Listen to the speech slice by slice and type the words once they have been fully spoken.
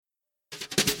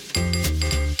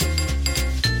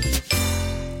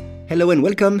Hello and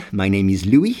welcome, my name is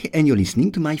Louis and you're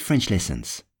listening to my French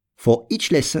lessons. For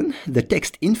each lesson, the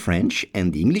text in French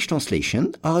and the English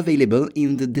translation are available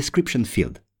in the description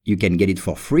field. You can get it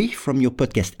for free from your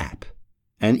podcast app.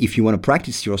 And if you want to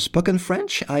practice your spoken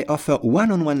French, I offer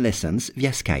one-on-one lessons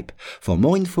via Skype. For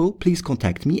more info, please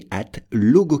contact me at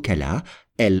logokala,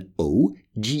 Logokala,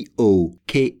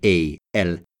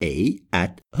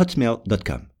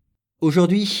 @hotmail.com.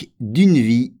 Aujourd'hui, d'une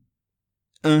vie.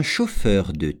 Un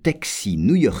chauffeur de taxi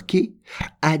new-yorkais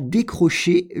a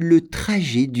décroché le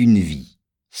trajet d'une vie.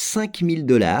 $5 000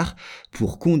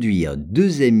 pour conduire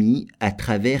 2 amis à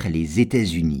travers les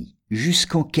États-Unis,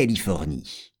 jusqu'en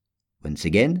Californie. Once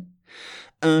again,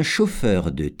 un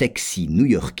chauffeur de taxi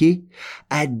new-yorkais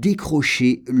a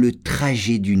décroché le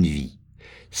trajet d'une vie.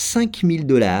 $5 000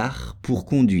 pour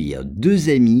conduire 2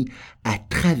 amis à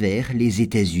travers les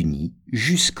États-Unis,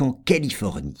 jusqu'en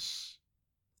Californie.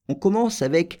 On commence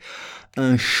avec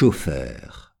un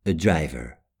chauffeur, a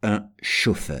driver, un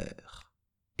chauffeur.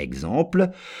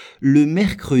 Exemple, le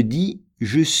mercredi,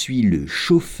 je suis le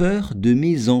chauffeur de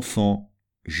mes enfants.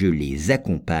 Je les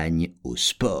accompagne au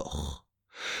sport.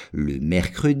 Le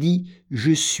mercredi,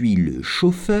 je suis le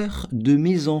chauffeur de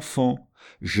mes enfants.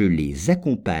 Je les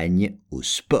accompagne au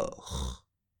sport.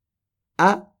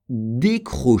 À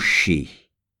décrocher.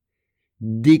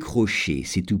 Décrocher,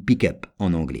 c'est to pick up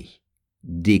en anglais.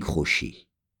 Décrocher.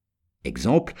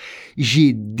 Exemple,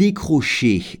 j'ai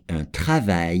décroché un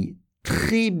travail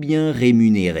très bien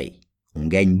rémunéré. On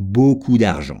gagne beaucoup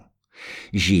d'argent.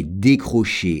 J'ai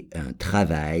décroché un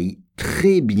travail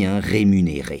très bien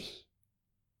rémunéré.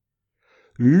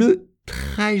 Le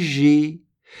trajet.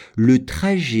 Le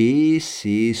trajet,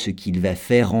 c'est ce qu'il va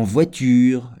faire en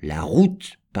voiture, la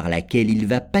route par laquelle il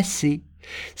va passer.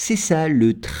 C'est ça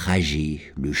le trajet,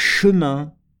 le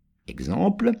chemin.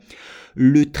 Exemple,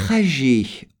 le trajet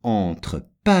entre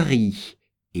Paris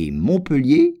et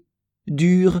Montpellier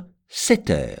dure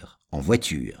 7 heures en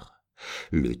voiture.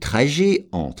 Le trajet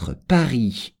entre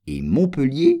Paris et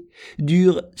Montpellier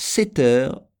dure 7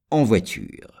 heures en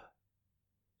voiture.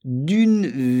 D'une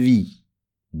vie.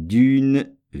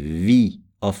 D'une vie,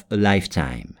 of a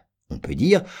lifetime. On peut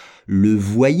dire le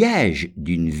voyage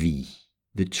d'une vie.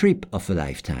 The trip of a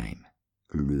lifetime.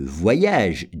 Le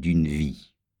voyage d'une vie.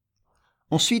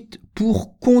 Ensuite,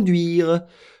 pour conduire,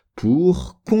 to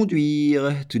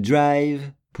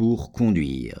drive, pour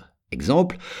conduire.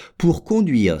 Exemple, pour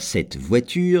conduire cette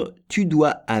voiture, tu dois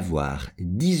avoir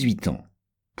 18 ans.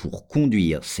 Pour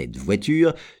conduire cette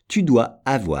voiture, tu dois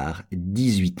avoir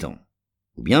 18 ans.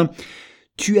 Ou bien,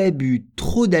 tu as bu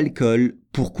trop d'alcool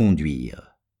pour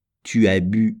conduire. Tu as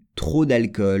bu trop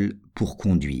d'alcool pour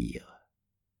conduire.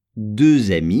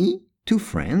 2 amis, 2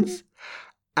 friends,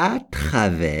 à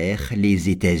travers les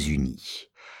États-Unis.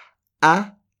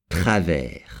 À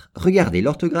travers. Regardez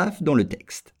l'orthographe dans le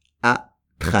texte. À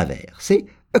travers. C'est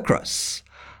across.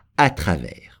 À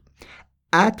travers.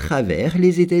 À travers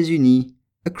les États-Unis.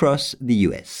 Across the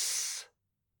US.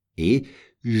 Et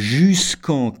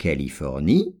jusqu'en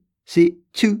Californie, c'est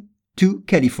to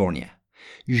California.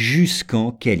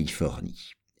 Jusqu'en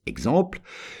Californie. Exemple,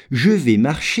 je vais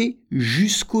marcher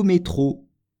jusqu'au métro.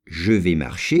 Je vais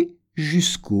marcher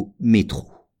jusqu'au métro.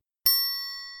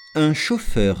 Un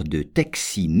chauffeur de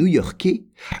taxi new-yorkais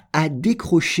a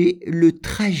décroché le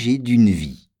trajet d'une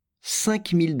vie.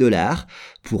 $5 000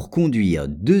 pour conduire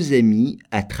 2 amis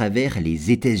à travers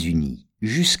les États-Unis,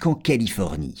 jusqu'en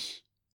Californie.